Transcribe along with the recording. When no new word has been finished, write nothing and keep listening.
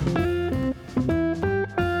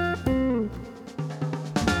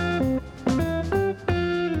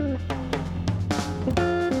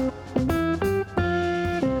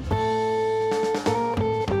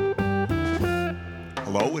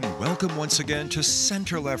once again to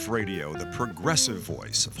Center Left Radio, the progressive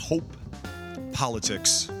voice of hope,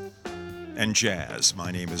 politics, and jazz.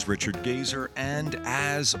 My name is Richard Gazer, and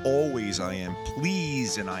as always, I am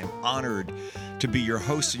pleased and I'm honored to be your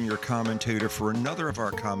host and your commentator for another of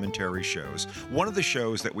our commentary shows. One of the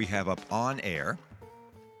shows that we have up on air.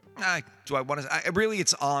 Really,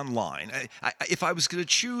 it's online. If I was going to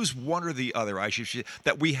choose one or the other, I should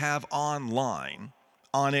that we have online.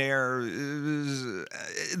 On air,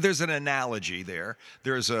 there's an analogy there.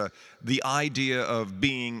 There's the idea of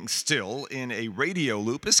being still in a radio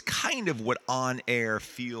loop is kind of what on air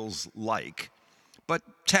feels like. But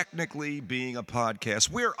technically, being a podcast,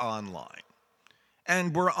 we're online.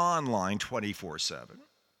 And we're online 24/7.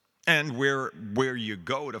 And where you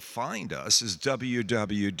go to find us is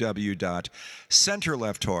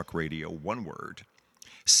www.centerlefttalkradio, one word,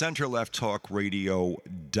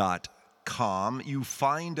 centerlefttalkradio.com. You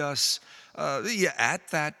find us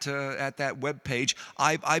at that webpage.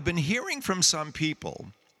 I've been hearing from some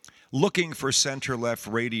people looking for Center Left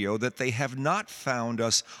Radio that they have not found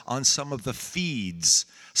us on some of the feeds,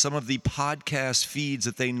 some of the podcast feeds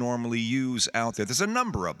that they normally use out there. There's a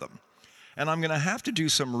number of them. And I'm going to have to do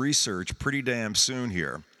some research pretty damn soon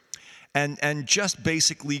here. And just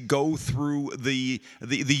basically go through the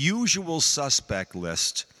usual suspect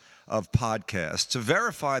list of podcasts to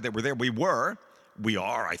verify that we're there. We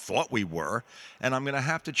are, I thought we were, and I'm going to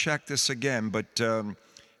have to check this again, but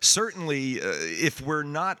certainly if we're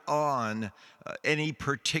not on any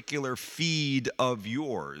particular feed of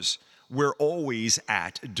yours, we're always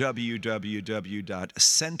at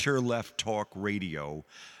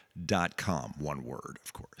www.centerlefttalkradio.com, one word,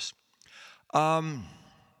 of course.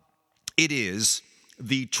 It is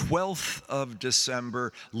the 12th of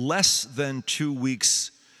December, less than 2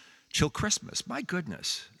 weeks till Christmas. My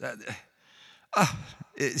goodness.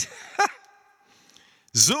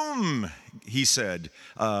 Zoom, he said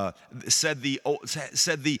the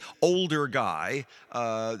older guy.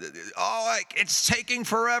 It's taking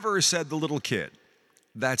forever, said the little kid.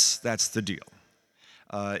 That's the deal.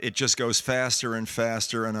 It just goes faster and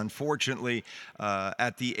faster, and unfortunately,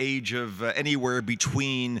 at the age of anywhere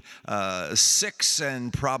between 6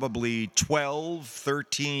 and probably 12,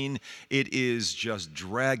 13, it is just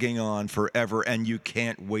dragging on forever, and you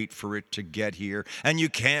can't wait for it to get here, and you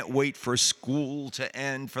can't wait for school to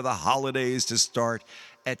end, for the holidays to start,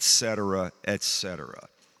 etc., etc.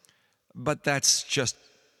 But that's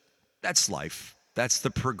life. That's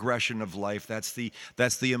the progression of life. That's the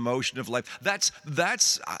emotion of life.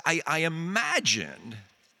 I imagine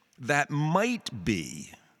that might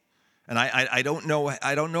be, and I don't know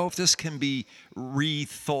if this can be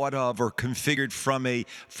rethought of or configured from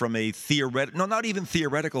a theoretical, no, not even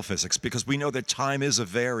theoretical physics, because we know that time is a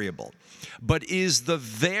variable, but is the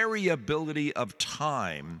variability of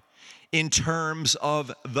time in terms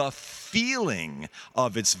of the feeling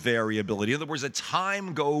of its variability. In other words, the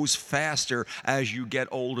time goes faster as you get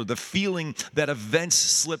older. The feeling that events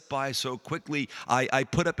slip by so quickly. I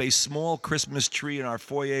put up a small Christmas tree in our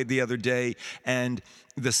foyer the other day, and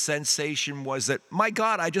the sensation was that, my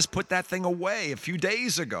God, I just put that thing away a few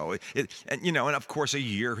days ago. And of course, a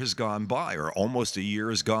year has gone by, or almost a year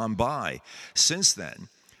has gone by since then.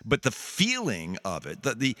 But the feeling of it,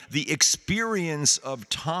 the experience of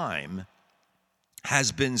time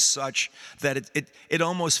has been such that it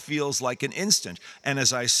almost feels like an instant. And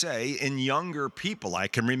as I say, in younger people, I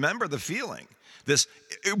can remember the feeling.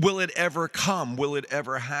 Will it ever come? Will it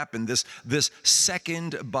ever happen? This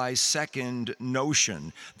second by second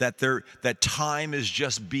notion that time is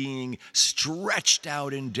just being stretched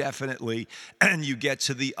out indefinitely, and you get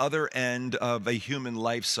to the other end of a human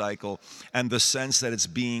life cycle, and the sense that it's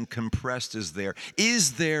being compressed is there.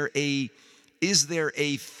 Is there a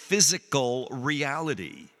physical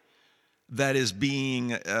reality that is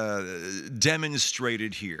being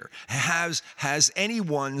demonstrated here? Has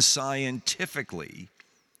anyone scientifically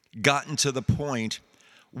gotten to the point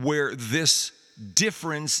where this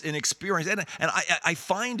difference in experience, and I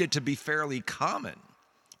find it to be fairly common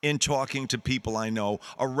in talking to people I know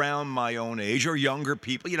around my own age or younger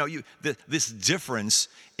people, this difference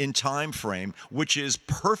in time frame, which is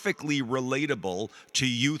perfectly relatable to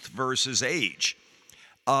youth versus age.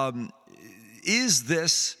 Is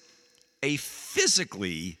this a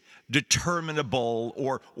physically determinable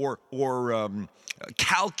or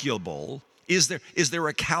calculable? Is there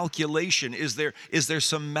a calculation? Is there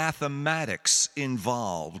some mathematics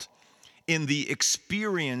involved in the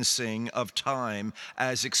experiencing of time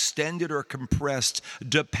as extended or compressed,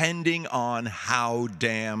 depending on how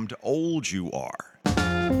damned old you are?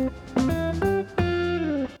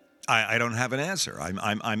 I don't have an answer.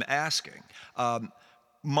 I'm asking.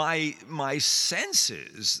 my sense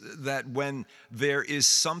is that when there is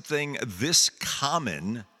something this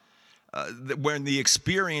common, when the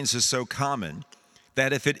experience is so common,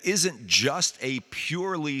 that if it isn't just a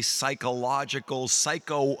purely psychological,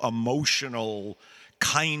 psycho-emotional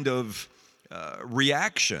kind of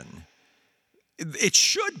reaction, it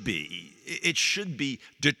should be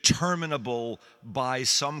determinable by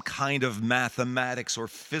some kind of mathematics or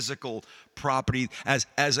physical property.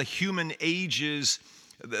 As a human ages,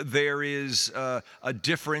 there is a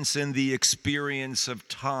difference in the experience of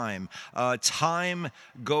time. Time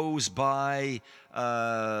goes by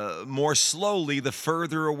more slowly the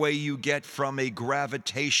further away you get from a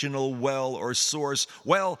gravitational well or source.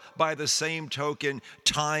 Well, by the same token,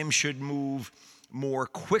 time should move more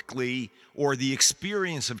quickly, or the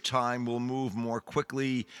experience of time will move more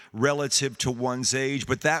quickly relative to one's age.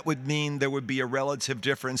 But that would mean there would be a relative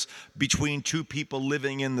difference between two people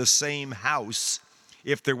living in the same house.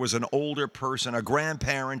 If there was an older person, a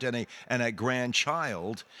grandparent and a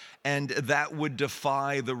grandchild, and that would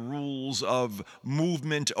defy the rules of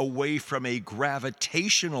movement away from a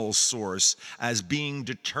gravitational source as being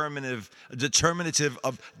determinative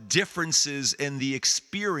of differences in the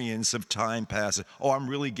experience of time passing. Oh, I'm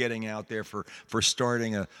really getting out there for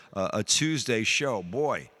starting a Tuesday show.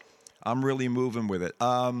 Boy, I'm really moving with it.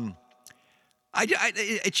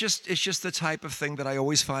 It's just the type of thing that I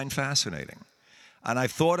always find fascinating. And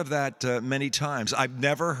I've thought of that many times. I've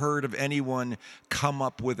never heard of anyone come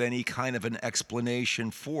up with any kind of an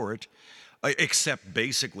explanation for it, except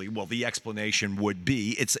basically, well, the explanation would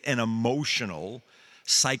be it's an emotional,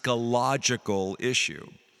 psychological issue.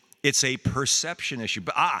 It's a perception issue.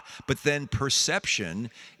 But then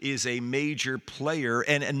perception is a major player,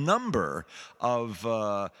 and a number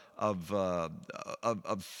of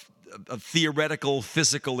theoretical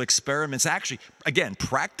physical experiments, actually, again,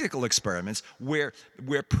 practical experiments, where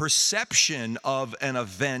perception of an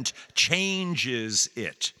event changes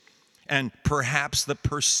it. And perhaps the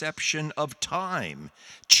perception of time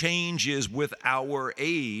changes with our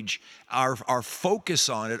age, our focus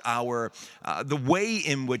on it, the way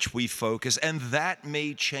in which we focus, and that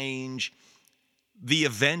may change the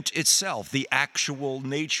event itself, the actual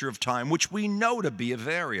nature of time, which we know to be a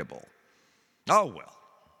variable. Oh, well.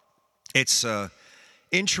 It's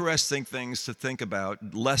interesting things to think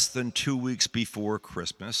about less than 2 weeks before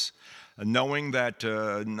Christmas, knowing that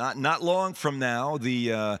not long from now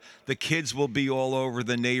the kids will be all over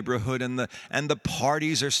the neighborhood, and the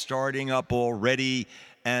parties are starting up already,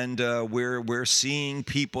 and we're seeing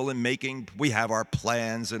people and we have our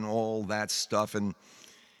plans and all that stuff, and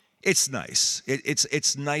it's nice.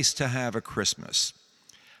 It's nice to have a Christmas.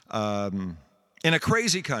 In a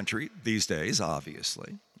crazy country these days,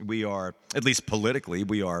 obviously, we are, at least politically,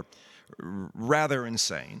 we are rather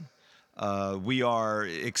insane. We are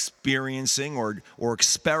experiencing or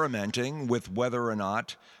experimenting with whether or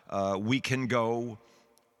not we can go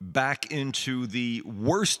back into the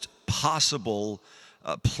worst possible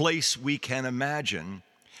place we can imagine,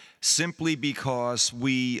 simply because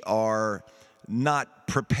we are not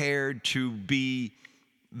prepared to be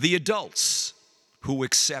the adults who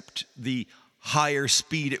accept the higher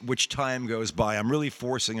speed at which time goes by. I'm really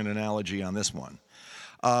forcing an analogy on this one.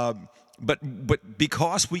 But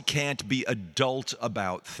because we can't be adult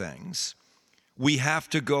about things, we have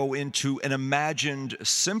to go into an imagined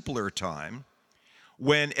simpler time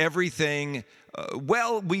when everything,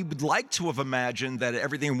 we would like to have imagined that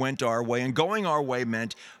everything went our way, and going our way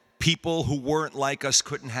meant people who weren't like us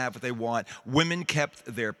couldn't have what they want. Women kept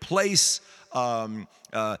their place.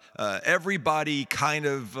 Everybody kind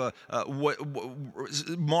of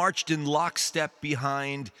marched in lockstep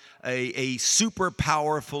behind a super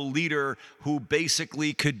powerful leader who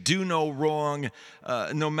basically could do no wrong,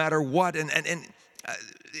 no matter what. And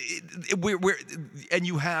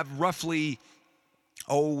you have roughly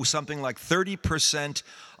something like 30%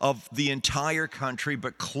 of the entire country,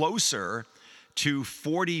 but closer to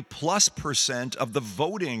 40+% of the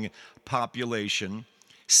voting population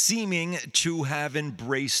seeming to have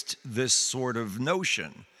embraced this sort of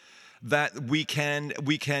notion that we can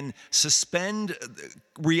suspend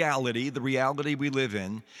reality, the reality we live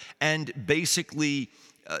in, and basically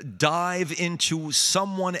dive into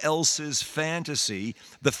someone else's fantasy,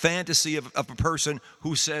 the fantasy of a person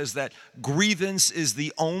who says that grievance is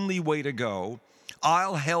the only way to go.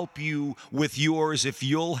 I'll help you with yours if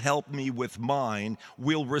you'll help me with mine.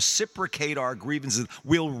 We'll reciprocate our grievances.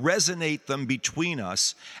 We'll resonate them between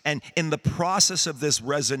us. And in the process of this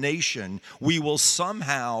resonation, we will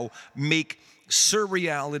somehow make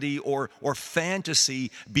surreality or fantasy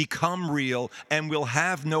become real, and we'll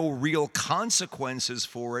have no real consequences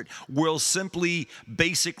for it. We'll simply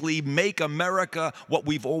basically make America what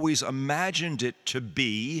we've always imagined it to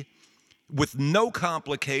be, with no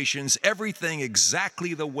complications, everything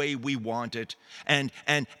exactly the way we want it, and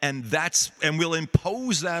we'll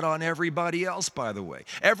impose that on everybody else, by the way.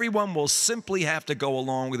 Everyone will simply have to go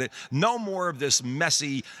along with it. No more of this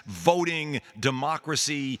messy voting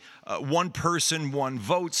democracy, one person, one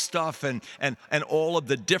vote stuff, and all of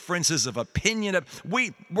the differences of opinion.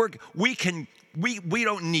 We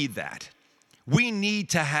don't need that. We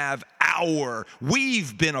need to have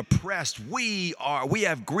we've been oppressed. We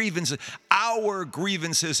have grievances. Our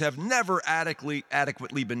grievances have never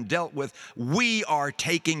adequately been dealt with. We are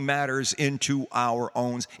taking matters into our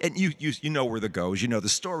own. And you know where that goes. You know the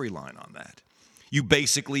storyline on that. You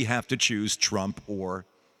basically have to choose Trump or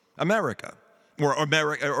America. Or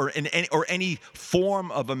any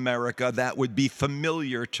form of America that would be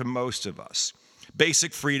familiar to most of us.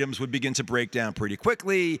 Basic freedoms would begin to break down pretty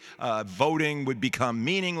quickly. Voting would become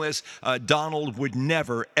meaningless. Donald would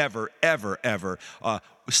never, ever, ever, ever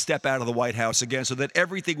step out of the White House again, so that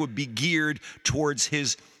everything would be geared towards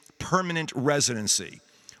his permanent residency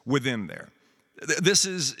within there. This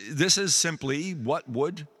is simply what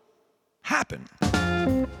would happen.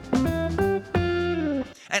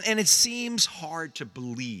 And it seems hard to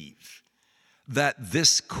believe that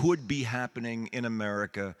this could be happening in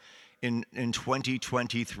America in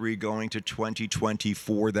 2023 going to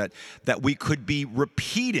 2024, that we could be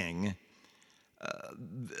repeating,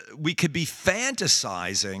 we could be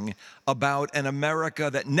fantasizing about an America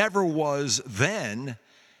that never was then,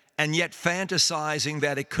 and yet fantasizing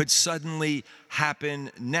that it could suddenly happen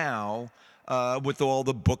now, with all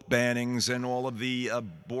the book bannings and all of the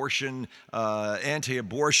abortion,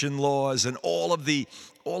 anti-abortion laws, and all of the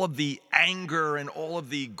anger and all of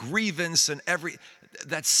the grievance and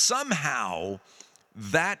that somehow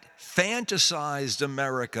that fantasized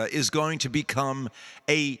America is going to become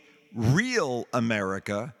a real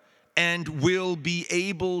America and will be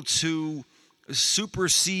able to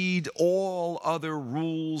supersede all other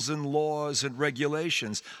rules and laws and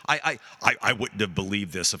regulations. I wouldn't have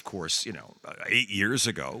believed this, of course, 8 years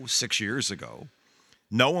ago, 6 years ago.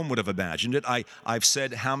 No one would have imagined it. I've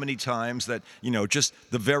said how many times that, just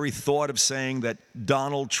the very thought of saying that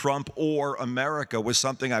Donald Trump or America was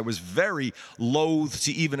something I was very loath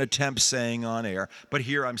to even attempt saying on air, but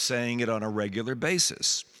here I'm saying it on a regular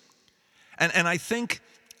basis. And I think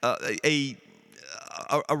a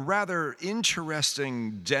rather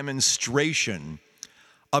interesting demonstration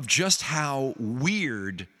of just how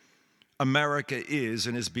weird America is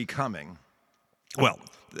and is becoming. Well,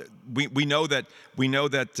 we know that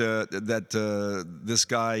this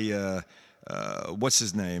guy, what's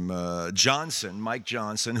his name, Mike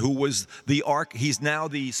Johnson, who was he's now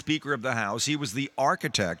the Speaker of the House. He was the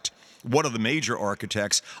architect, one of the major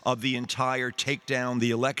architects of the entire take down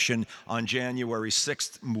the election on January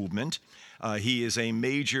 6th movement. He is a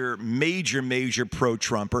major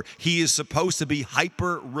pro-Trumper. He is supposed to be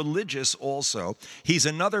hyper-religious also. He's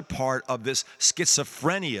another part of this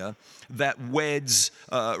schizophrenia that weds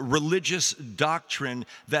religious doctrine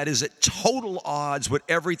that is at total odds with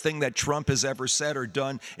everything that Trump has ever said or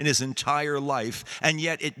done in his entire life, and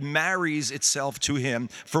yet it marries itself to him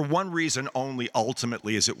for one reason only,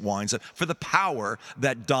 ultimately, as it winds up, for the power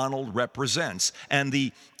that Donald represents, and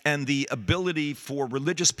the ability for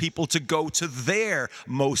religious people to go to their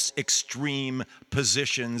most extreme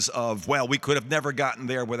positions of, well, we could have never gotten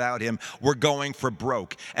there without him. We're going for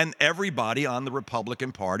broke. And everybody on the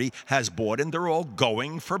Republican Party has bought in. They're all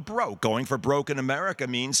going for broke. Going for broke in America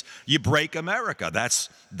means you break America. That's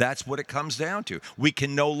what it comes down to. We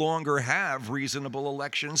can no longer have reasonable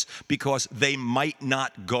elections because they might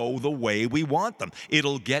not go the way we want them.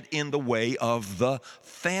 It'll get in the way of the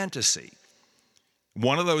fantasy.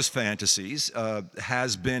 One of those fantasies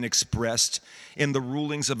has been expressed in the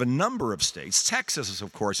rulings of a number of states. Texas,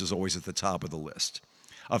 of course, is always at the top of the list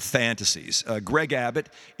of fantasies. Greg Abbott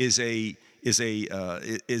is a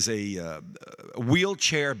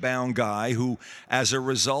wheelchair-bound guy who, as a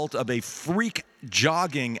result of a freak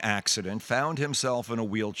jogging accident, found himself in a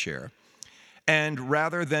wheelchair. And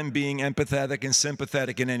rather than being empathetic and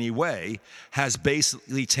sympathetic in any way, has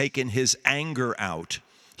basically taken his anger out.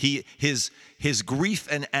 His grief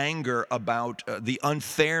and anger about the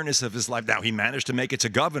unfairness of his life. Now, he managed to make it to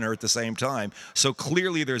governor at the same time, so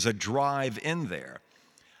clearly there's a drive in there.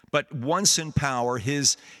 But once in power,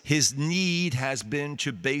 his need has been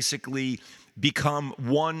to basically become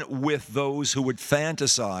one with those who would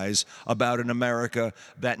fantasize about an America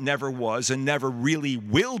that never was and never really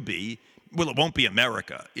will be, Well, it won't be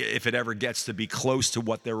America if it ever gets to be close to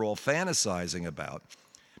what they're all fantasizing about.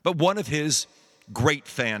 But one of his great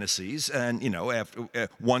fantasies, and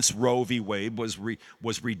once Roe v. Wade was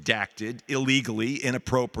redacted illegally,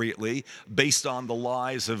 inappropriately, based on the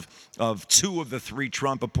lies of two of the three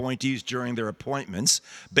Trump appointees during their appointments,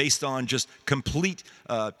 based on just complete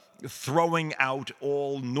throwing out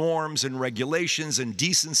all norms and regulations and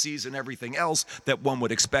decencies and everything else that one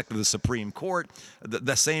would expect of the Supreme Court,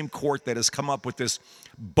 the same court that has come up with this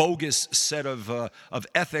bogus set of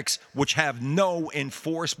ethics which have no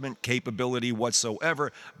enforcement capability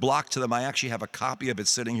whatsoever, blocked to them. I actually have a copy of it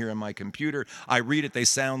sitting here on my computer. I read it. They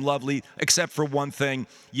sound lovely, except for one thing.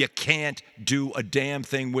 You can't do a damn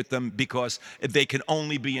thing with them because they can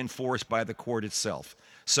only be enforced by the court itself.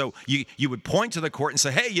 So you would point to the court and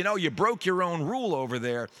say, hey, you broke your own rule over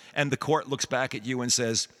there. And the court looks back at you and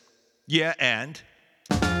says, yeah, and?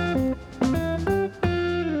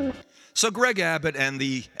 So Greg Abbott and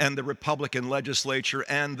the Republican legislature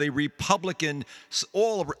and the Republican,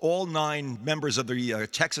 all 9 members of the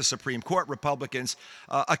Texas Supreme Court Republicans,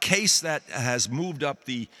 a case that has moved up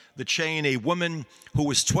the chain, a woman who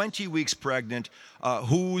was 20 weeks pregnant,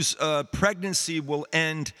 whose pregnancy will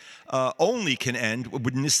end,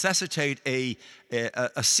 would necessitate a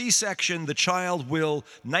C-section. The child will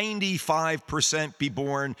 95% be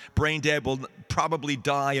born brain dead, will probably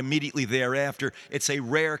die immediately thereafter. It's a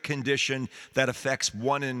rare condition that affects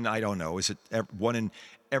one in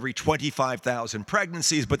every 25,000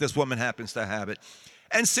 pregnancies, but this woman happens to have it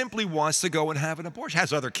and simply wants to go and have an abortion.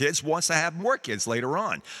 Has other kids, wants to have more kids later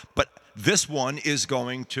on. But this one is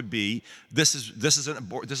going to be, this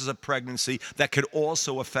is a pregnancy that could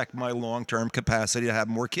also affect my long-term capacity to have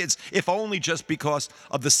more kids, if only just because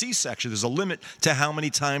of the C-section. There's a limit to how many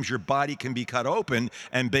times your body can be cut open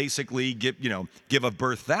and basically give a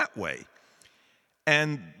birth that way.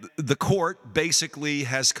 And the court basically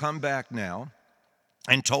has come back now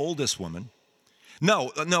and told this woman,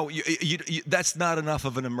 no, that's not enough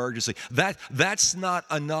of an emergency. That's not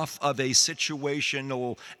enough of a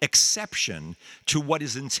situational exception to what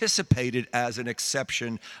is anticipated as an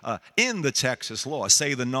exception in the Texas law,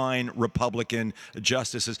 say the 9 Republican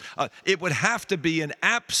justices. It would have to be an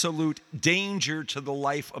absolute danger to the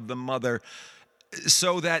life of the mother,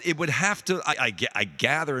 so that it would have to, I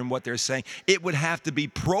gather in what they're saying, it would have to be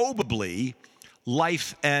probably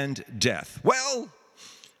life and death. Well,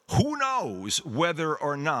 who knows whether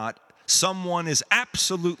or not someone is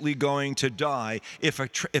absolutely going to die if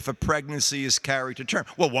a pregnancy is carried to term.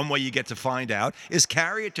 Well, one way you get to find out is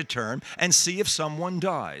carry it to term and see if someone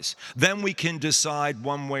dies. Then we can decide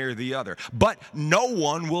one way or the other. But no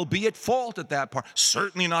one will be at fault at that part.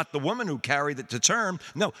 Certainly not the woman who carried it to term.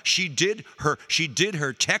 No, she did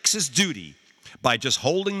her Texas duty by just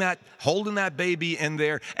holding that baby in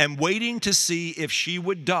there and waiting to see if she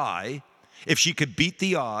would die, if she could beat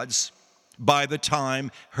the odds by the time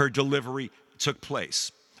her delivery took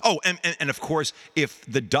place. Oh, and of course, if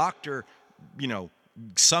the doctor,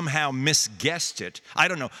 somehow misguessed it, I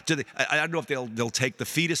don't know. I don't know if they'll take the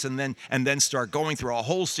fetus and then start going through a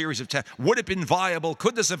whole series of tests. Would it have been viable?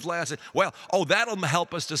 Could this have lasted? Well, that'll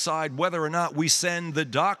help us decide whether or not we send the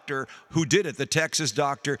doctor who did it, the Texas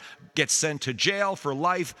doctor, gets sent to jail for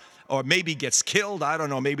life, or maybe gets killed. I don't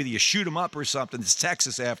know. Maybe you shoot him up or something. It's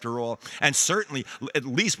Texas after all. And certainly, at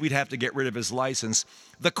least we'd have to get rid of his license.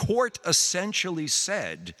 The court essentially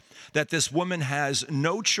said that this woman has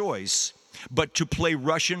no choice but to play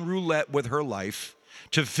Russian roulette with her life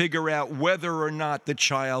to figure out whether or not the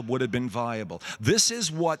child would have been viable. This is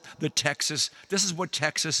what Texas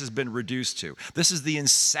has been reduced to. This is the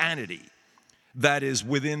insanity that is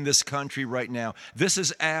within this country right now. This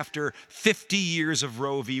is after 50 years of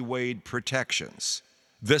Roe v. Wade protections.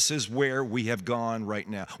 This is where we have gone right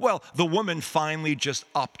now. Well, the woman finally just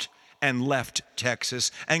upped and left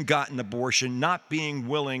Texas and got an abortion, not being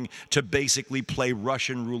willing to basically play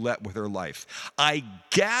Russian roulette with her life. I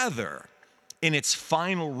gather in its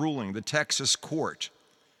final ruling, the Texas court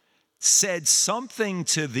said something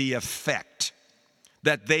to the effect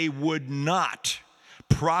that they would not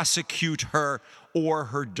prosecute her or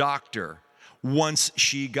her doctor once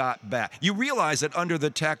she got back. You realize that under the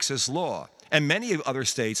Texas law and many other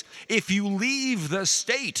states, if you leave the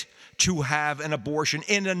state to have an abortion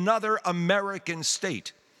in another American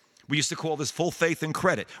state, we used to call this full faith and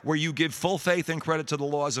credit, where you give full faith and credit to the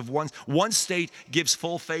laws of one state gives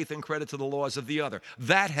full faith and credit to the laws of the other.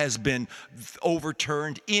 That has been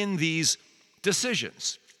overturned in these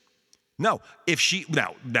decisions. No,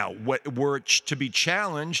 what were it to be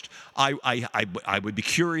challenged, I would be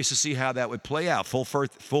curious to see how that would play out. Full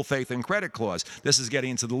faith and credit clause. This is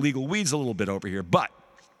getting into the legal weeds a little bit over here, but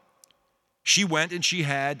She went and she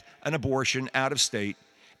had an abortion out of state.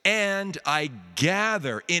 And I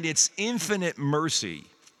gather, in its infinite mercy,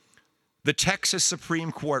 the Texas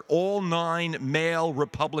Supreme Court, all 9 male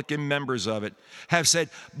Republican members of it, have said,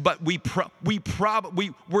 but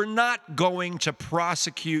we're not going to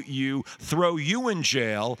prosecute you, throw you in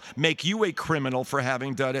jail, make you a criminal for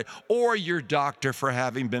having done it, or your doctor for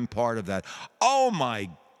having been part of that. Oh my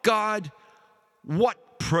God,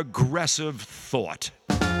 what progressive thought.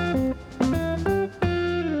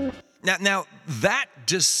 Now that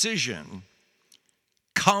decision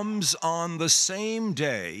comes on the same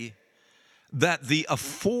day that the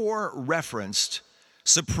aforereferenced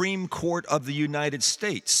Supreme Court of the United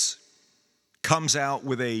States comes out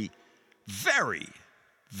with a very,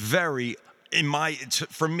 very,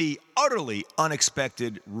 for me, utterly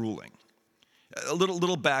unexpected ruling. A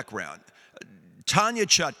little background. Tanya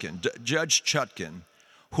Chutkan, Judge Chutkan,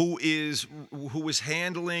 who is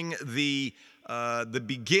handling the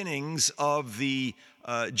beginnings of the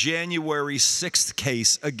January 6th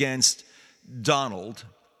case against Donald.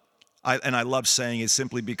 I love saying it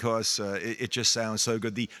simply because it just sounds so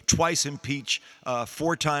good. The twice impeached,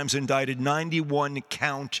 4 times indicted, 91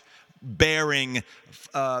 count bearing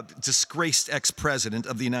disgraced ex-president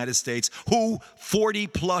of the United States, who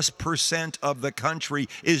 40+% of the country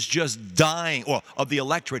is just dying, or of the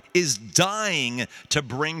electorate is dying to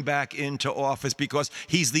bring back into office because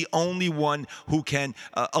he's the only one who can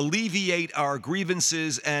alleviate our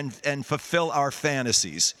grievances and fulfill our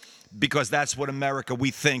fantasies. Because that's what America,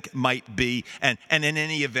 we think, might be. And in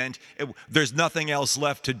any event, there's nothing else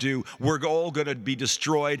left to do. We're all going to be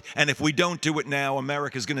destroyed. And if we don't do it now,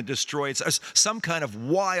 America's going to destroy it. It's some kind of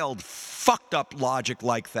wild, fucked up logic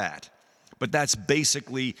like that. But that's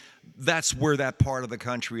where that part of the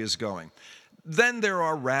country is going. Then there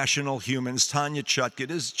are rational humans. Tanya Chutkan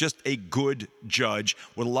is just a good judge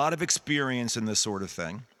with a lot of experience in this sort of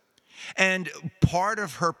thing. And part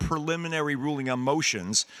of her preliminary ruling on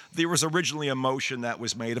motions, there was originally a motion that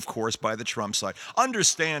was made, of course, by the Trump side.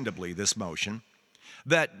 Understandably, this motion,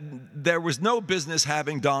 that there was no business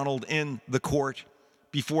having Donald in the court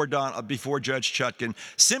before Judge Chutkan,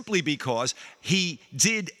 simply because he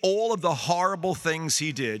did all of the horrible things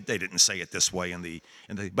he did. They didn't say it this way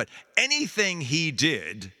but anything he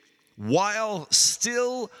did while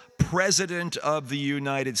still President of the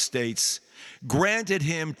United States granted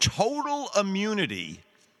him total immunity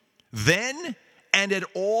then and at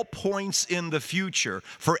all points in the future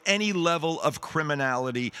for any level of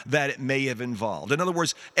criminality that it may have involved. In other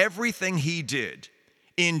words, everything he did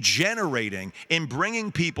in generating, in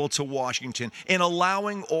bringing people to Washington, in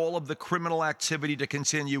allowing all of the criminal activity to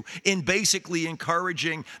continue, in basically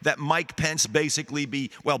encouraging that Mike Pence basically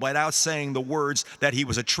be, well, without saying the words, that he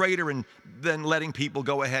was a traitor, and then letting people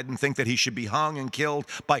go ahead and think that he should be hung and killed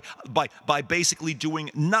by basically doing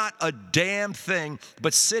not a damn thing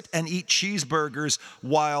but sit and eat cheeseburgers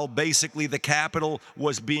while basically the Capitol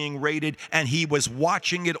was being raided, and he was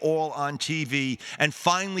watching it all on TV, and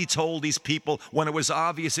finally told these people when it was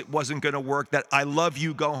obvious it wasn't going to work that, I love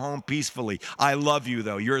you, go home peacefully. I love you,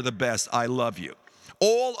 though. You're the best. I love you.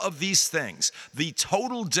 All of these things, the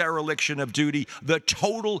total dereliction of duty, the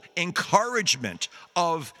total encouragement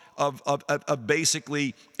of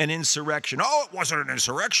basically an insurrection. Oh, it wasn't an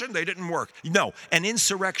insurrection. They didn't work. No, an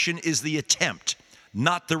insurrection is the attempt,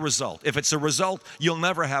 not the result. If it's a result, you'll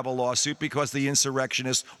never have a lawsuit because the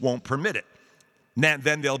insurrectionists won't permit it.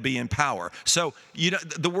 Then they'll be in power. So,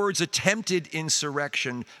 the words attempted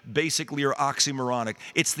insurrection basically are oxymoronic.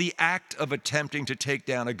 It's the act of attempting to take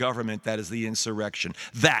down a government that is the insurrection.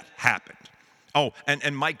 That happened. Oh,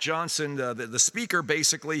 and Mike Johnson, the speaker,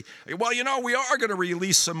 basically, well, we are going to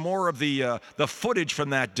release some more of the footage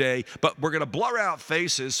from that day, but we're going to blur out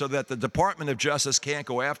faces so that the Department of Justice can't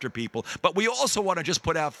go after people. But we also want to just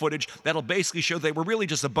put out footage that'll basically show they were really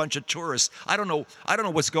just a bunch of tourists. I don't know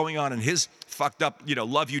what's going on in his fucked up,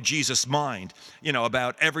 love you, Jesus mind,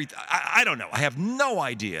 about everything. I don't know. I have no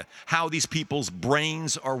idea how these people's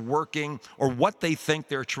brains are working or what they think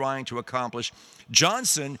they're trying to accomplish.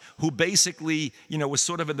 Johnson, who basically, was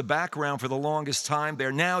sort of in the background for the longest time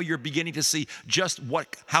there, now you're beginning to see just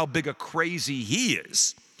how big a crazy he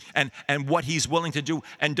is and what he's willing to do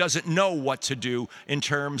and doesn't know what to do in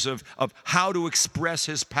terms of how to express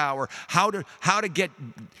his power, how to get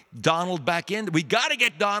Donald back in. We got to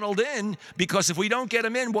get Donald in, because if we don't get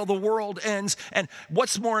him in, well, the world ends. And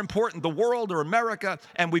what's more important, the world or America?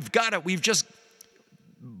 And we've just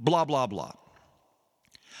blah, blah, blah.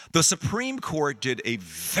 The Supreme Court did a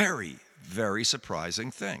very, very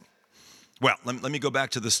surprising thing. Well, let me go back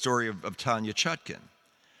to the story of Tanya Chutkan.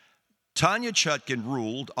 Tanya Chutkan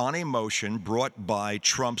ruled on a motion brought by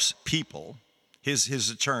Trump's people, his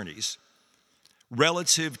attorneys,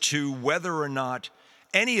 relative to whether or not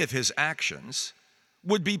any of his actions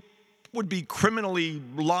would be criminally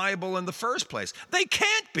liable in the first place. They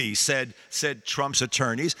can't be, said Trump's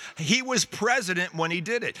attorneys. He was president when he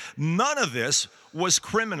did it. None of this was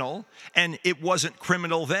criminal, and it wasn't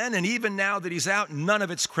criminal then, and even now that he's out, none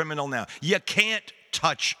of it's criminal now. You can't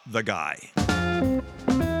touch the guy.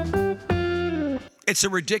 It's a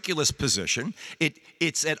ridiculous position.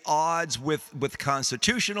 It's at odds with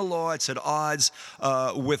constitutional law. It's at odds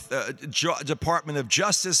with Department of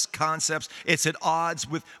Justice concepts. It's at odds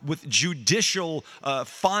with judicial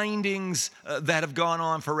findings that have gone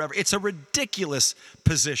on forever. It's a ridiculous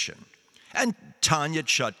position. And Tanya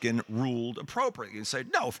Chutkan ruled appropriately and said,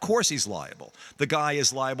 no, of course he's liable. The guy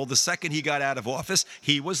is liable. The second he got out of office,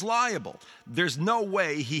 he was liable. There's no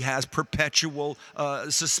way he has perpetual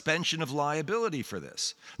suspension of liability for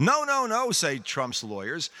this. No, say Trump's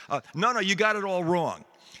lawyers. No, you got it all wrong.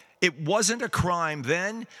 It wasn't a crime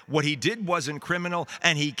then. What he did wasn't criminal,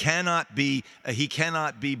 and he cannot be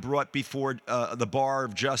brought before the bar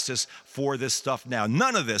of justice for this stuff now.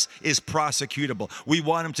 None of this is prosecutable. We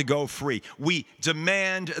want him to go free. We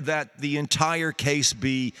demand that the entire case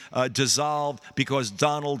be dissolved because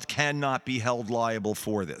Donald cannot be held liable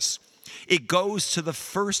for this. It goes to the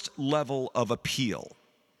first level of appeal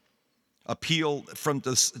to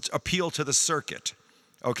the circuit.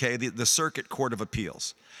 Okay, the Circuit Court of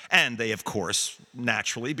Appeals. And they, of course,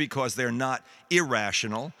 naturally, because they're not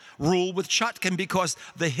irrational, rule with Chutkan because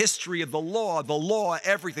the history of the law,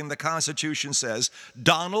 everything the Constitution says,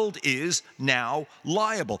 Donald is now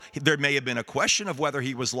liable. There may have been a question of whether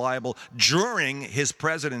he was liable during his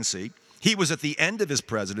presidency. He was at the end of his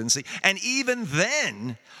presidency, and even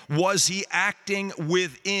then, was he acting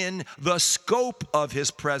within the scope of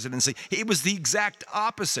his presidency? It was the exact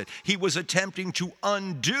opposite. He was attempting to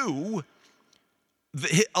undo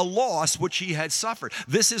a loss which he had suffered.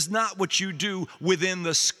 This is not what you do within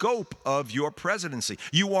the scope of your presidency.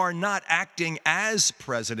 You are not acting as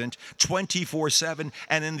president 24/7,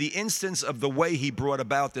 and in the instance of the way he brought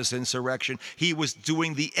about this insurrection, he was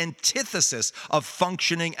doing the antithesis of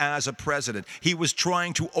functioning as a president. He was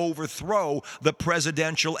trying to overthrow the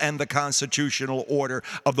presidential and the constitutional order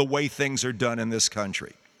of the way things are done in this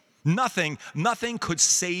country. Nothing could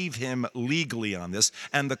save him legally on this,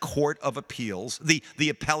 and the Court of Appeals, the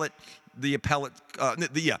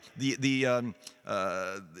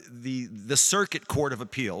Circuit Court of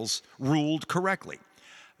Appeals ruled correctly.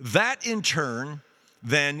 That in turn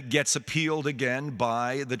then gets appealed again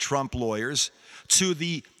by the Trump lawyers to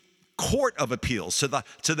the Court of Appeals, to the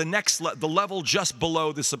level just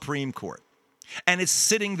below the Supreme Court, and it's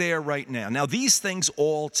sitting there right now. Now these things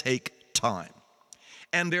all take time.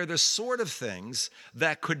 And they're the sort of things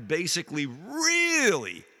that could basically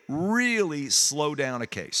really, really slow down a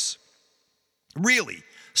case. Really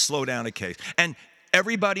slow down a case. And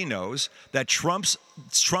everybody knows that Trump's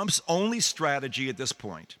only strategy at this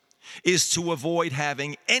point is to avoid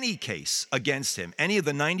having any case against him, any of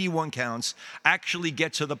the 91 counts, actually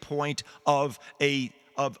get to the point of a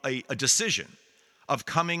decision, of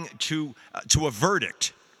coming to a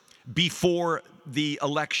verdict before the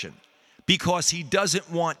election. Because he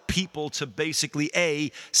doesn't want people to basically,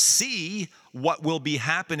 see what will be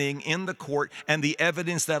happening in the court and the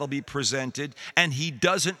evidence that'll be presented, and he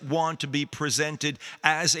doesn't want to be presented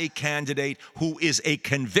as a candidate who is a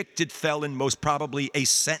convicted felon, most probably a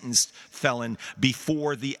sentenced felon,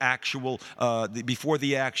 before the actual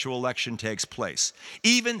election takes place.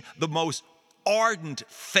 Even the most ardent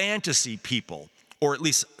fantasy people, or at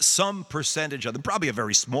least some percentage of them, probably a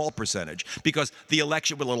very small percentage, because the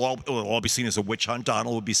election will all be seen as a witch hunt.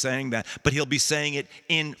 Donald will be saying that, but he'll be saying it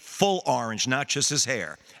in full orange, not just his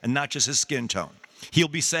hair and not just his skin tone. He'll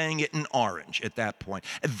be saying it in orange at that point.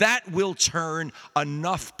 That will turn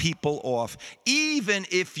enough people off, even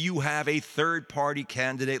if you have a third-party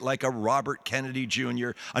candidate like a Robert Kennedy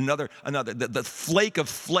Jr., the flake of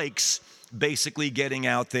flakes, basically getting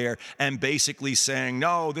out there and basically saying,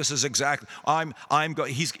 no, this is exactly,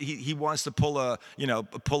 he wants to pull an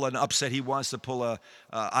upset. He wants to pull a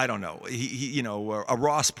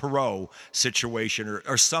Ross Perot situation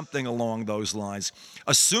or something along those lines,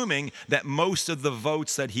 assuming that most of the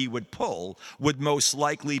votes that he would pull would most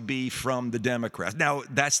likely be from the Democrats. Now,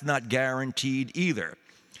 that's not guaranteed either.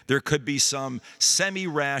 There could be some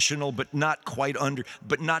semi-rational, but not quite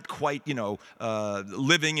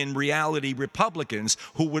living in reality Republicans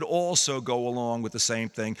who would also go along with the same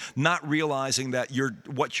thing, not realizing that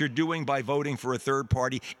what you're doing by voting for a third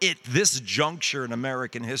party at this juncture in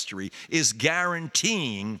American history is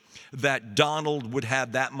guaranteeing that Donald would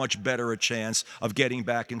have that much better a chance of getting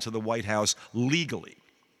back into the White House legally.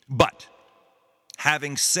 But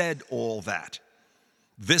having said all that,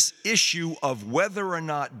 this issue of whether or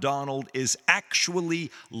not Donald is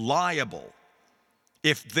actually liable,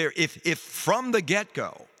 if from the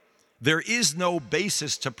get-go there is no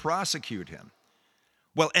basis to prosecute him,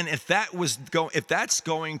 well, and if that's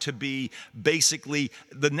going to be basically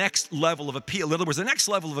the next level of appeal, in other words, the next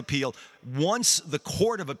level of appeal, once the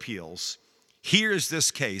Court of Appeals hears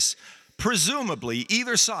this case, presumably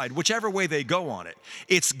either side, whichever way they go on it,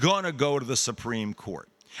 it's going to go to the Supreme Court.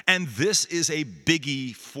 And this is a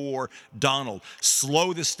biggie for Donald.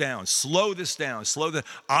 Slow this down, slow this down,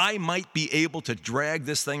 I might be able to drag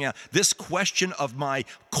this thing out. This question of my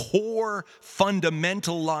core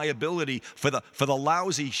fundamental liability for the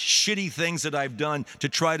lousy, shitty things that I've done to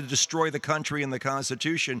try to destroy the country and the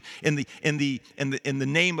Constitution in the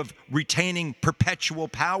name of retaining perpetual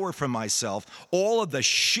power for myself, all of the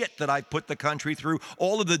shit that I've put the country through,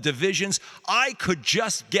 all of the divisions, I could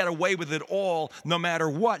just get away with it all no matter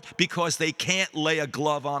what, because they can't lay a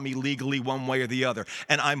glove on me legally one way or the other.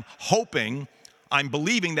 And I'm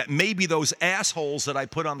believing that maybe those assholes that I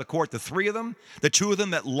put on the court, the three of them, the two of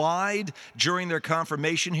them that lied during their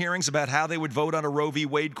confirmation hearings about how they would vote on a Roe v.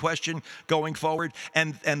 Wade question going forward,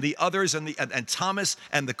 and the others, and Thomas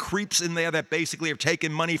and the creeps in there that basically have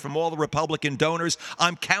taken money from all the Republican donors,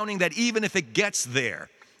 I'm counting that even if it gets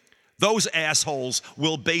there, those assholes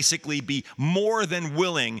will basically be more than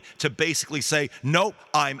willing to basically say, nope,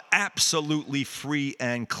 I'm absolutely free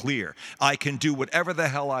and clear. I can do whatever the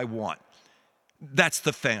hell I want. That's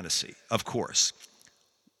the fantasy, of course.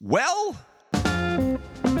 Well,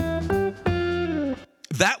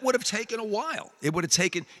 that would have taken a while.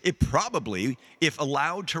 It probably, if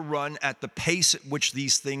allowed to run at the pace at which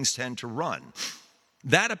these things tend to run,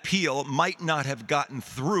 that appeal might not have gotten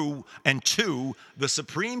through and to the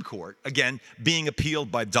Supreme Court, again, being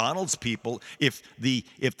appealed by Donald's people, if the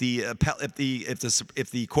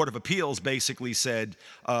Court of Appeals basically said,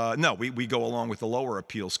 no, we go along with the lower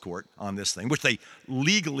appeals court on this thing, which they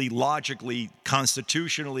legally, logically,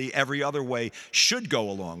 constitutionally, every other way should go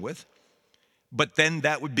along with. But then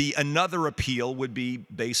that would be another appeal would be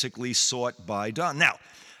basically sought by Donald. Now,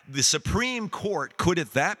 the Supreme Court could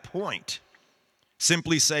at that point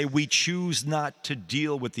simply say, we choose not to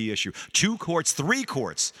deal with the issue.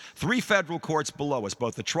 Three federal courts below us,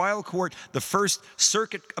 both the trial court, the First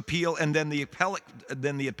Circuit appeal, and then the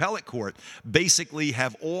appellate court, basically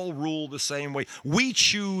have all ruled the same way. We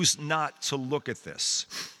choose not to look at this.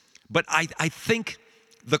 But I think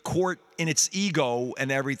the court, in its ego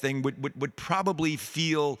and everything, would probably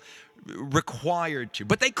feel required to.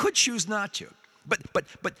 But they could choose not to. But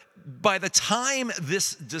by the time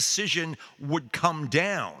this decision would come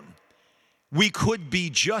down, we could be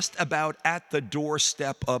just about at the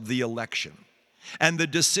doorstep of the election. And the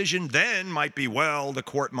decision then might be, well, the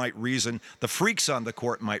court might reason, the freaks on the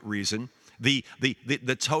court might reason, the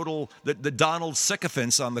Donald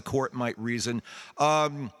sycophants on the court might reason,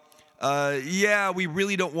 yeah, we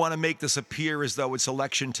really don't want to make this appear as though it's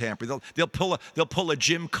election tampering. They'll pull a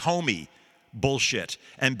Jim Comey bullshit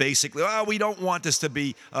and basically, we don't want this to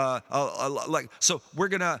be so we're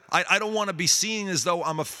gonna, I don't want to be seen as though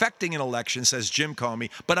I'm affecting an election, says Jim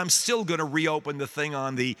Comey, but I'm still gonna reopen the thing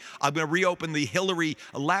I'm gonna reopen the Hillary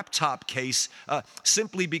laptop case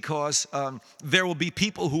simply because there will be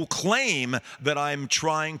people who claim that I'm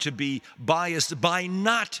trying to be biased by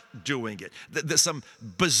not doing it. There's some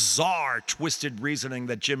bizarre twisted reasoning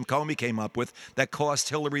that Jim Comey came up with that cost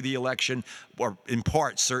Hillary the election, or in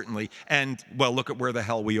part certainly, and well, look at where the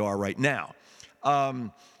hell we are right now.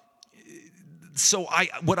 So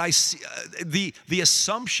the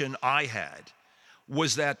assumption I had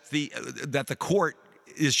was that the court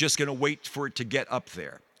is just going to wait for it to get up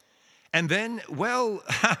there, and then, well,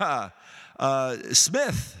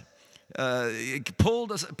 Smith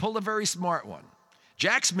pulled a very smart one.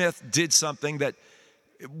 Jack Smith did something that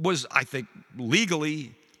was, I think,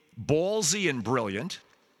 legally ballsy and brilliant,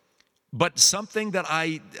 but something that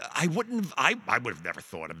I would have never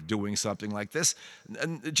thought of doing something like this,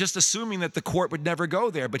 and just assuming that the court would never go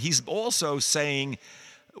there. But he's also saying,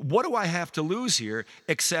 what do I have to lose here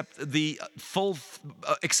except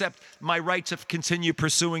except my right to continue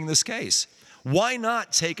pursuing this case? Why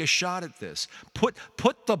not take a shot at this? Put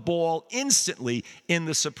the ball instantly in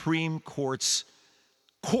the Supreme Court's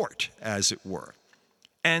court, as it were.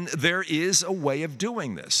 And there is a way of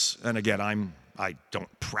doing this. And again, I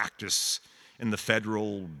don't practice in the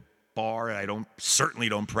federal bar. I certainly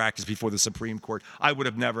don't practice before the Supreme Court. I would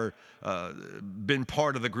have never been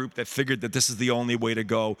part of the group that figured that this is the only way to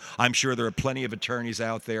go. I'm sure there are plenty of attorneys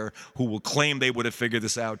out there who will claim they would have figured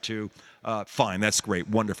this out too. Fine, that's great,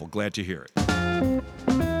 wonderful, glad to hear it.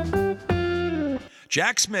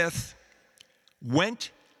 Jack Smith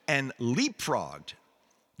went and leapfrogged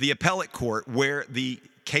the appellate court where the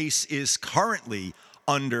case is currently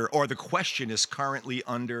under, or the question is currently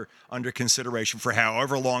under consideration for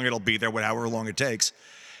however long it'll be there, however long it takes,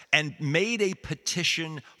 and made a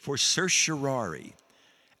petition for certiorari,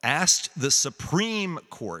 asked the Supreme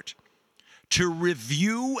Court to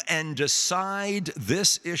review and decide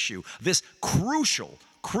this issue, this crucial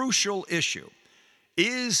issue.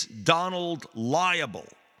 Is Donald liable?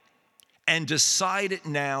 And decide it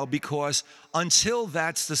now, because until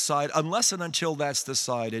that's decided, unless and until that's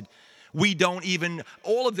decided, we don't even,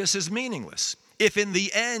 all of this is meaningless. If in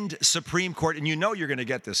the end, Supreme Court, and you know you're going to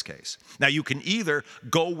get this case. Now you can either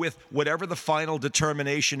go with whatever the final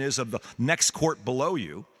determination is of the next court below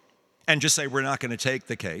you and just say we're not going to take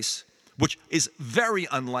the case, which is very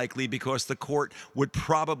unlikely because the court would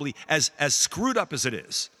probably, as screwed up as it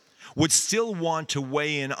is, would still want to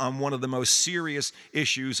weigh in on one of the most serious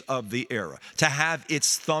issues of the era, to have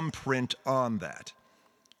its thumbprint on that.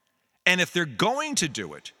 And if they're going to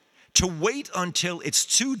do it, to wait until it's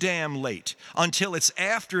too damn late, until it's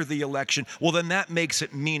after the election, well, then that makes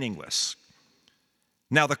it meaningless.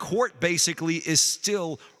 Now, the court basically is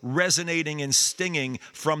still resonating and stinging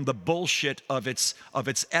from the bullshit of its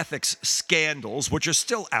ethics scandals, which are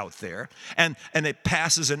still out there, and it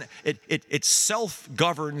passes it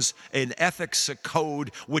self-governs an ethics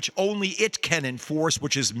code which only it can enforce,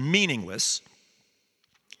 which is meaningless.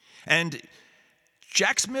 And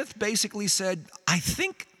Jack Smith basically said, I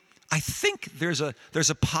think there's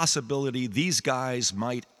a possibility these guys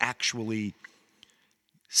might actually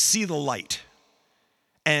see the light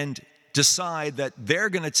and decide that they're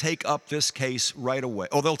going to take up this case right away.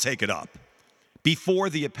 Oh, they'll take it up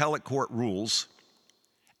before the appellate court rules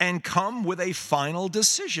and come with a final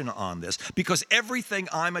decision on this, because everything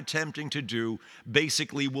I'm attempting to do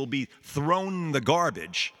basically will be thrown in the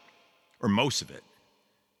garbage, or most of it,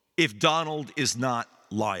 if Donald is not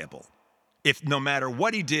liable. If no matter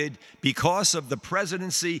what he did, because of the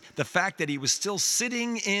presidency, the fact that he was still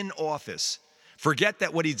sitting in office, forget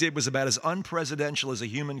that what he did was about as unpresidential as a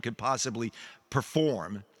human could possibly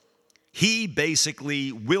perform, he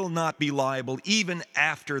basically will not be liable even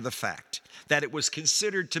after the fact. That it was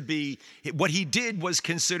considered to be, what he did was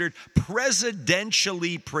considered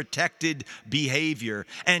presidentially protected behavior,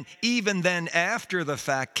 and even then after the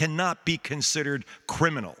fact cannot be considered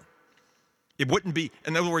criminal. It wouldn't be,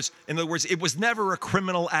 in other words, it was never a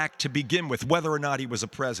criminal act to begin with, whether or not he was a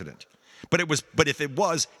president. But if it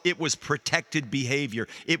was protected behavior.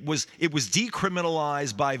 It was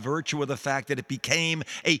decriminalized by virtue of the fact that it became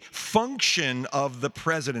a function of the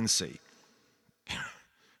presidency.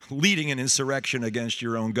 Leading an insurrection against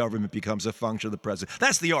your own government becomes a function of the president.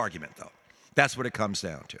 That's the argument, though. That's what it comes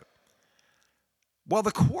down to. Well,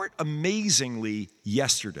 the court amazingly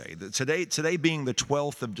yesterday, today being the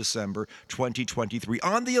 12th of December, 2023,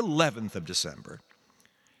 on the 11th of December,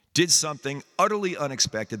 did something utterly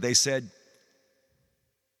unexpected. They said,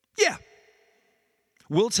 yeah,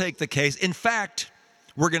 we'll take the case. In fact,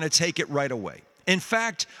 we're going to take it right away. In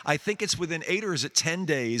fact, I think it's within 8 or is it 10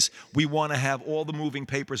 days, we want to have all the moving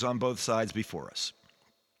papers on both sides before us.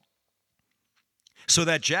 So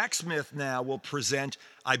that Jack Smith now will present,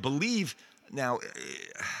 I believe, now,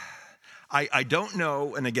 I don't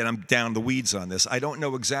know, and again, I'm down the weeds on this, I don't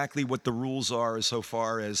know exactly what the rules are so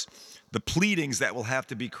far as the pleadings that will have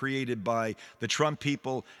to be created by the Trump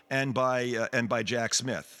people and by Jack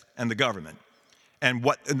Smith and the government. And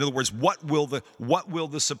in other words, what will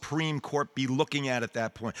the Supreme Court be looking at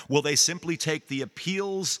that point? Will they simply take the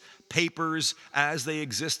appeals papers as they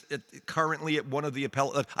exist currently at one of the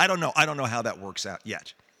appellate? I don't know how that works out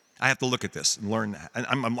yet. I have to look at this and learn that. And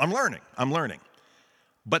I'm learning.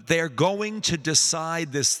 But they're going to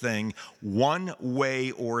decide this thing one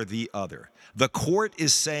way or the other. The court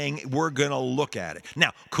is saying we're going to look at it.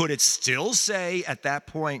 Now, could it still say at that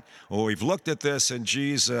point, oh, we've looked at this and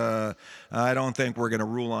geez, I don't think we're going to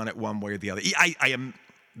rule on it one way or the other.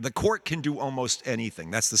 The court can do almost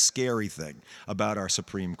anything. That's the scary thing about our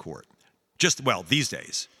Supreme Court. These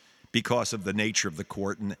days, because of the nature of the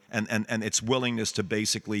court and its willingness to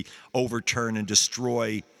basically overturn and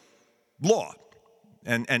destroy law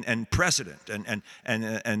and precedent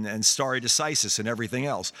and stare decisis and everything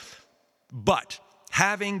else. But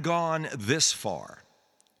having gone this far,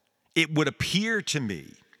 it would appear to me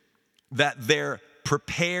that they're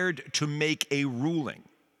prepared to make a ruling.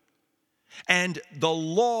 And the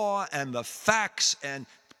law and the facts and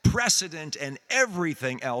precedent and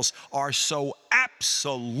everything else are so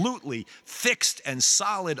absolutely fixed and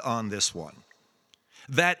solid on this one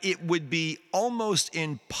that it would be almost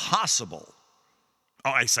impossible,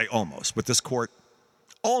 I say almost, with this court,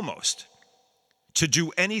 almost, to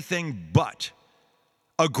do anything but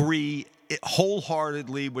agree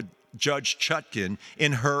wholeheartedly with Judge Chutkan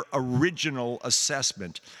in her original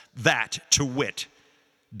assessment that, to wit,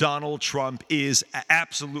 Donald Trump is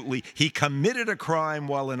absolutely, he committed a crime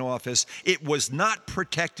while in office. It was not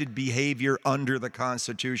protected behavior under the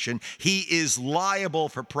Constitution. He is liable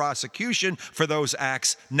for prosecution for those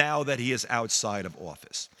acts now that he is outside of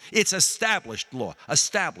office. It's established law,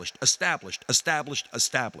 established.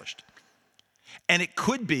 And it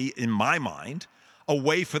could be, in my mind, a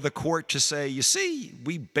way for the court to say, you see,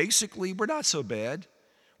 we're not so bad.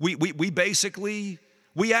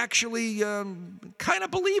 We actually kind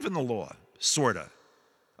of believe in the law, sort of,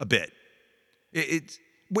 a bit. Even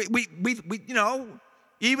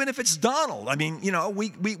if it's Donald,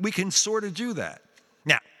 we can sort of do that.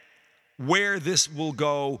 Now, where this will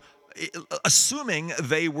go, assuming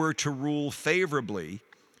they were to rule favorably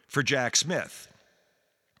for Jack Smith,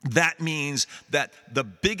 that means that the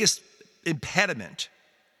biggest impediment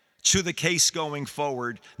to the case going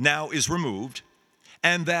forward now is removed,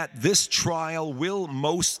 and that this trial will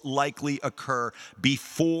most likely occur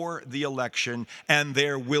before the election, and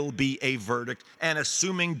there will be a verdict. And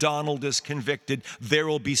assuming Donald is convicted, there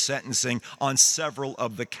will be sentencing on several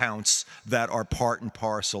of the counts that are part and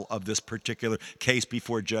parcel of this particular case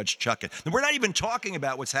before Judge Chutkan. And we're not even talking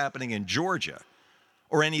about what's happening in Georgia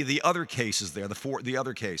or any of the other cases there, the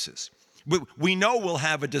other cases. We know we'll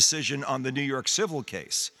have a decision on the New York civil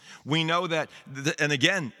case. We know that, and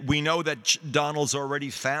again, we know that Donald's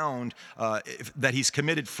already found that he's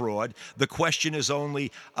committed fraud. The question is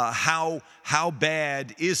only how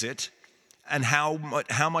bad is it, and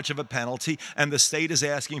how much of a penalty? And the state is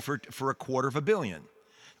asking for $250 million.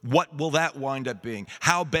 What will that wind up being?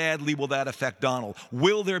 How badly will that affect Donald?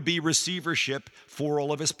 Will there be receivership for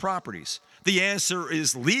all of his properties? The answer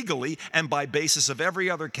is legally, and by basis of every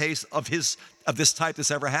other case of this type that's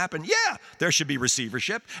ever happened, yeah, there should be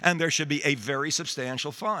receivership, and there should be a very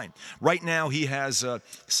substantial fine. Right now, he has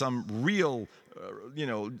some real,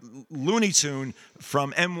 Looney Tune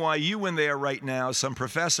from NYU in there right now, some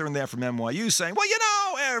professor in there from NYU saying, well,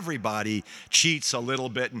 everybody cheats a little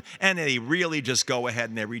bit, and they really just go ahead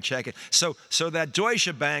and they recheck it. So that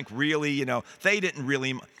Deutsche Bank really, they didn't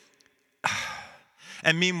really...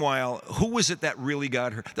 And meanwhile, who was it that really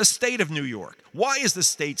got hurt? The state of New York. Why is the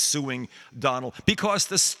state suing Donald? Because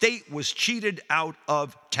the state was cheated out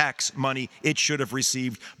of tax money it should have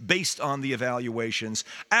received based on the evaluations.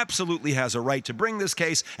 Absolutely has a right to bring this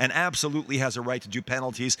case, and absolutely has a right to do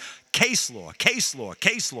penalties. Case law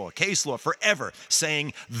forever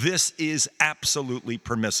saying this is absolutely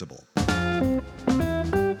permissible.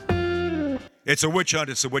 It's a witch hunt,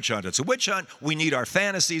 it's a witch hunt, it's a witch hunt. We need our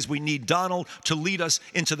fantasies. We need Donald to lead us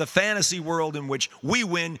into the fantasy world in which we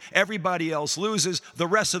win, everybody else loses, the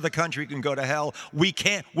rest of the country can go to hell.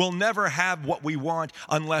 We'll never have what we want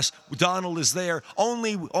unless Donald is there.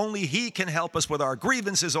 Only he can help us with our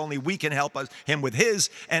grievances, only we can help him with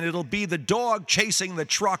his, and it'll be the dog chasing the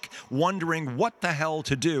truck wondering what the hell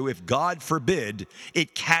to do if, God forbid,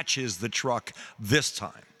 it catches the truck this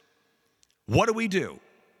time. What do we do?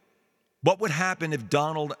 What would happen if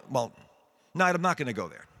Donald, no, I'm not going to go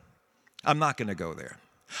there.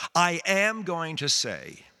 I am going to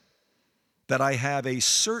say that I have a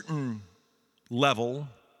certain level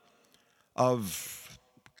of,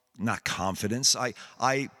 not confidence,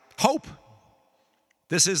 I hope.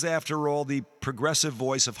 This is, after all, the progressive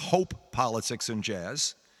voice of hope politics and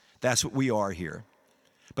jazz. That's what we are here.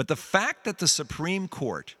 But the fact that the Supreme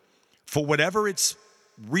Court, for whatever its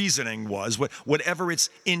reasoning was, whatever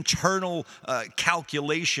its internal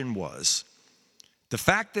calculation was, the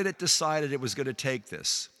fact that it decided it was going to take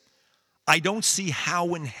this, I don't see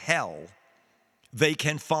how in hell they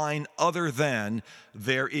can find other than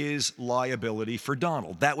there is liability for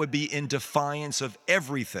Donald. That would be in defiance of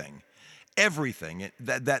everything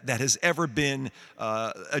that has ever been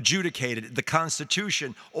adjudicated. The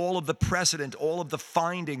Constitution, all of the precedent, all of the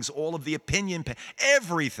findings, all of the opinion,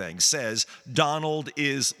 everything says Donald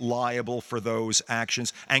is liable for those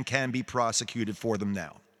actions and can be prosecuted for them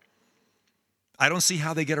now. I don't see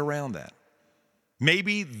how they get around that.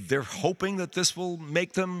 Maybe they're hoping that this will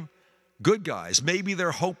make them good guys. Maybe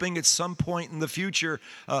they're hoping at some point in the future,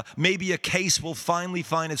 maybe a case will finally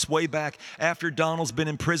find its way back after Donald's been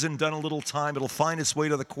in prison, done a little time. It'll find its way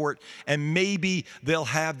to the court, and maybe they'll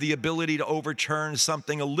have the ability to overturn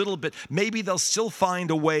something a little bit. Maybe they'll still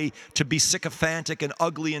find a way to be sycophantic and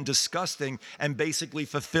ugly and disgusting and basically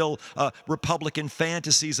fulfill Republican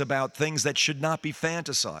fantasies about things that should not be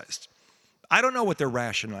fantasized. I don't know what their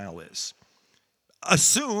rationale is.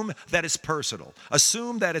 Assume that it's personal.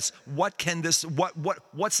 Assume that it's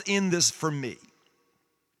what's in this for me.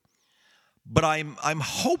 But I'm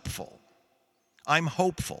hopeful. I'm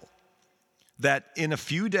hopeful that in a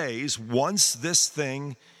few days, once this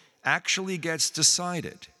thing actually gets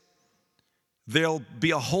decided, there'll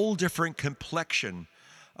be a whole different complexion.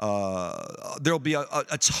 There'll be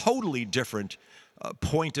a totally different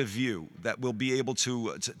point of view that we'll be able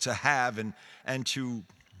to have and to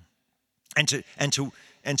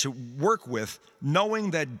work with,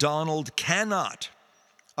 knowing that Donald cannot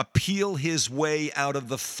appeal his way out of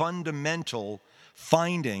the fundamental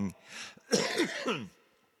finding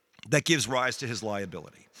that gives rise to his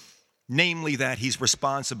liability. Namely, that he's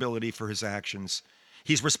responsibility for his actions.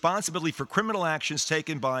 He's responsibility for criminal actions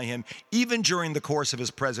taken by him, even during the course of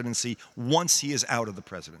his presidency, once he is out of the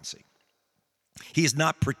presidency. He is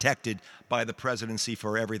not protected by the presidency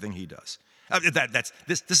for everything he does.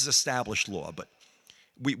 This is established law, but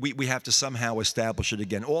we have to somehow establish it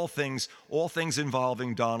again. All things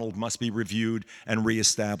involving Donald must be reviewed and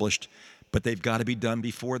reestablished, but they've got to be done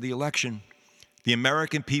before the election. The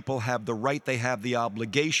American people have the right, they have the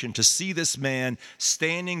obligation to see this man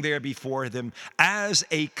standing there before them as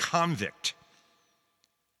a convict.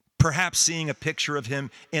 Perhaps seeing a picture of him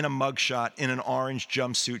in a mugshot in an orange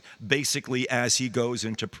jumpsuit, basically as he goes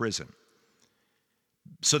into prison.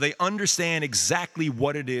 So they understand exactly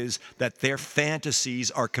what it is that their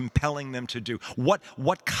fantasies are compelling them to do.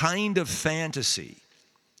 What kind of fantasy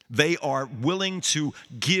they are willing to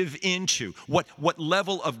give into. What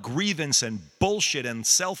level of grievance and bullshit and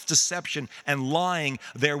self-deception and lying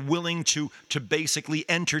they're willing to basically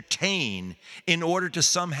entertain in order to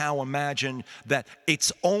somehow imagine that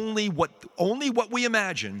it's only what we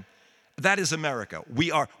imagine. That is America.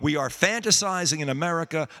 We are fantasizing in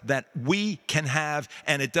America that we can have,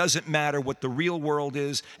 and it doesn't matter what the real world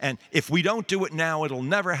is, and if we don't do it now, it'll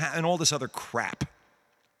never happen, and all this other crap.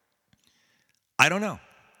 I don't know.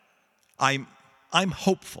 I'm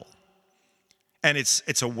hopeful. And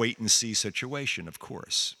it's a wait and see situation, of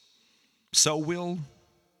course. So we'll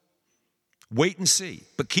wait and see,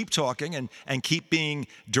 but keep talking and keep being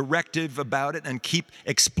directive about it and keep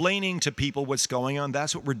explaining to people what's going on.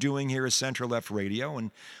 That's what we're doing here at Center Left Radio,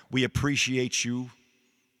 and we appreciate you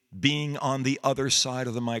being on the other side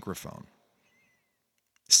of the microphone.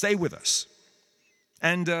 Stay with us.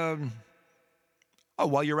 And,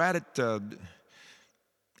 while you're at it,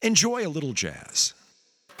 enjoy a little jazz.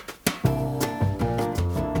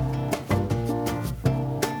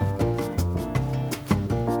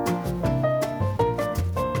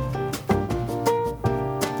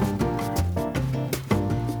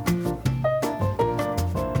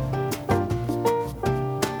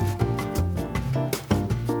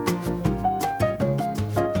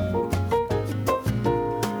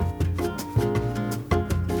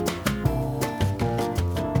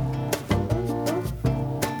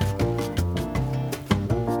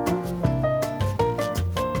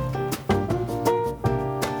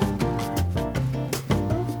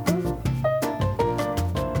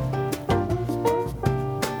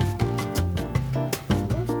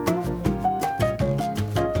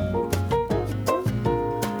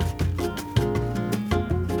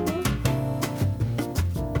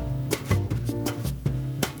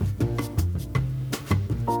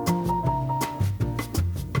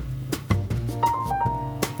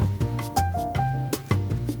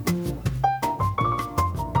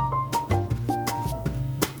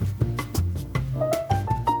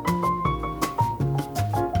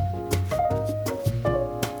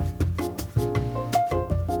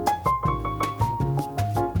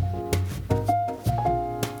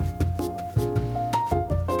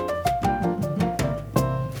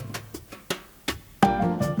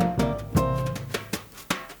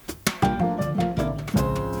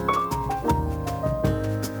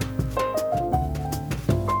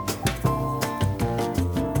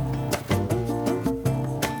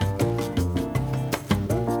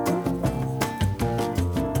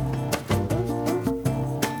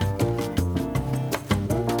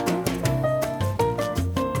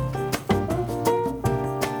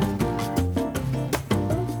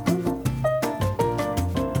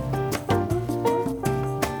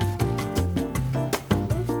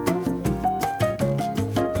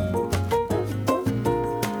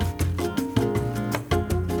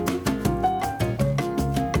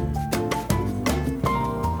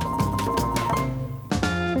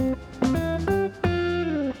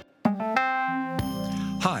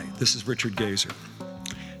 This is Richard Gazer.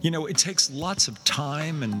 You know, it takes lots of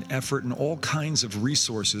time and effort and all kinds of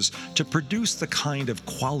resources to produce the kind of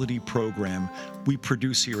quality program we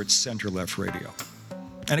produce here at Center Left Radio.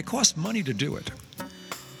 And it costs money to do it.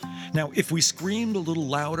 Now, if we screamed a little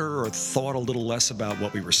louder or thought a little less about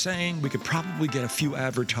what we were saying, we could probably get a few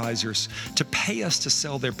advertisers to pay us to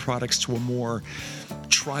sell their products to a more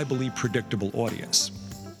tribally predictable audience.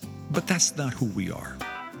 But that's not who we are,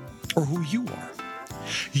 or who you are.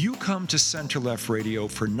 You come to Center Left Radio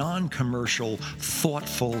for non-commercial,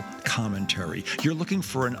 thoughtful commentary. You're looking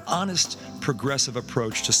for an honest, progressive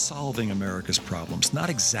approach to solving America's problems, not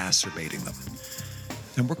exacerbating them.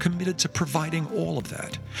 And we're committed to providing all of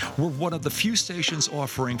that. We're one of the few stations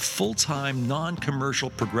offering full-time, non-commercial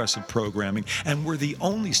progressive programming, and we're the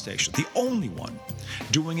only station, the only one,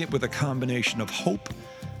 doing it with a combination of hope,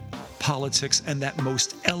 politics, and that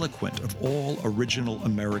most eloquent of all original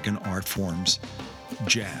American art forms,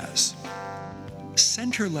 jazz.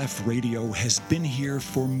 Center Left Radio has been here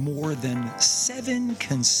for more than 7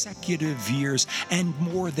 consecutive years and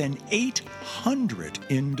more than 800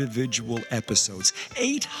 individual episodes.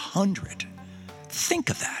 800! Think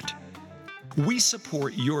of that. We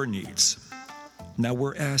support your needs. Now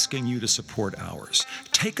we're asking you to support ours.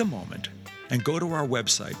 Take a moment and go to our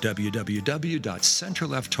website,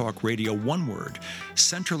 www.centerlefttalkradio, one word,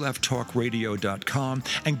 centerlefttalkradio.com,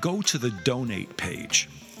 and go to the donate page.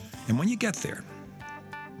 And when you get there,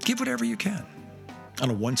 give whatever you can on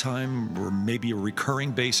a one-time or maybe a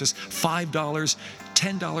recurring basis, $5, $10,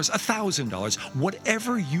 $1,000,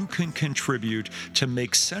 whatever you can contribute to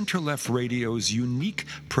make Center Left Radio's unique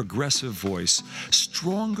progressive voice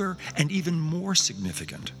stronger and even more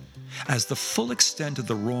significant as the full extent of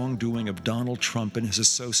the wrongdoing of Donald Trump and his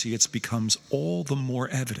associates becomes all the more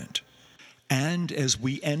evident. And as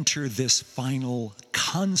we enter this final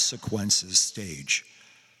consequences stage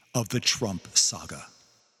of the Trump saga.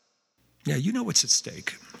 Yeah, you know what's at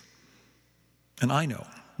stake. And I know,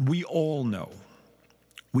 we all know,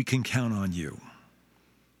 we can count on you.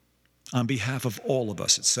 On behalf of all of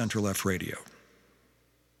us at Center Left Radio,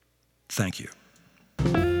 thank you.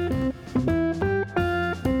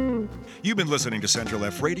 You've been listening to Center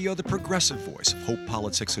Left Radio, the progressive voice of hope,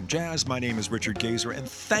 politics, and jazz. My name is Richard Gazer, and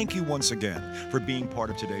thank you once again for being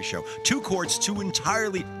part of today's show. 2 courts, 2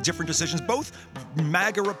 entirely different decisions, both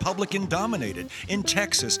MAGA Republican dominated. In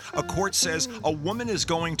Texas, a court says a woman is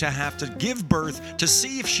going to have to give birth to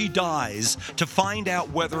see if she dies to find out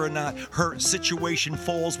whether or not her situation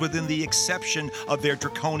falls within the exception of their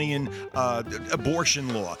draconian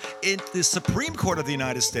abortion law. The Supreme Court of the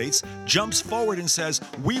United States jumps forward and says,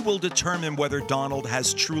 we will determine whether Donald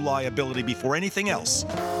has true liability before anything else.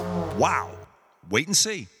 Wow. Wait and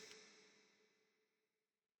see.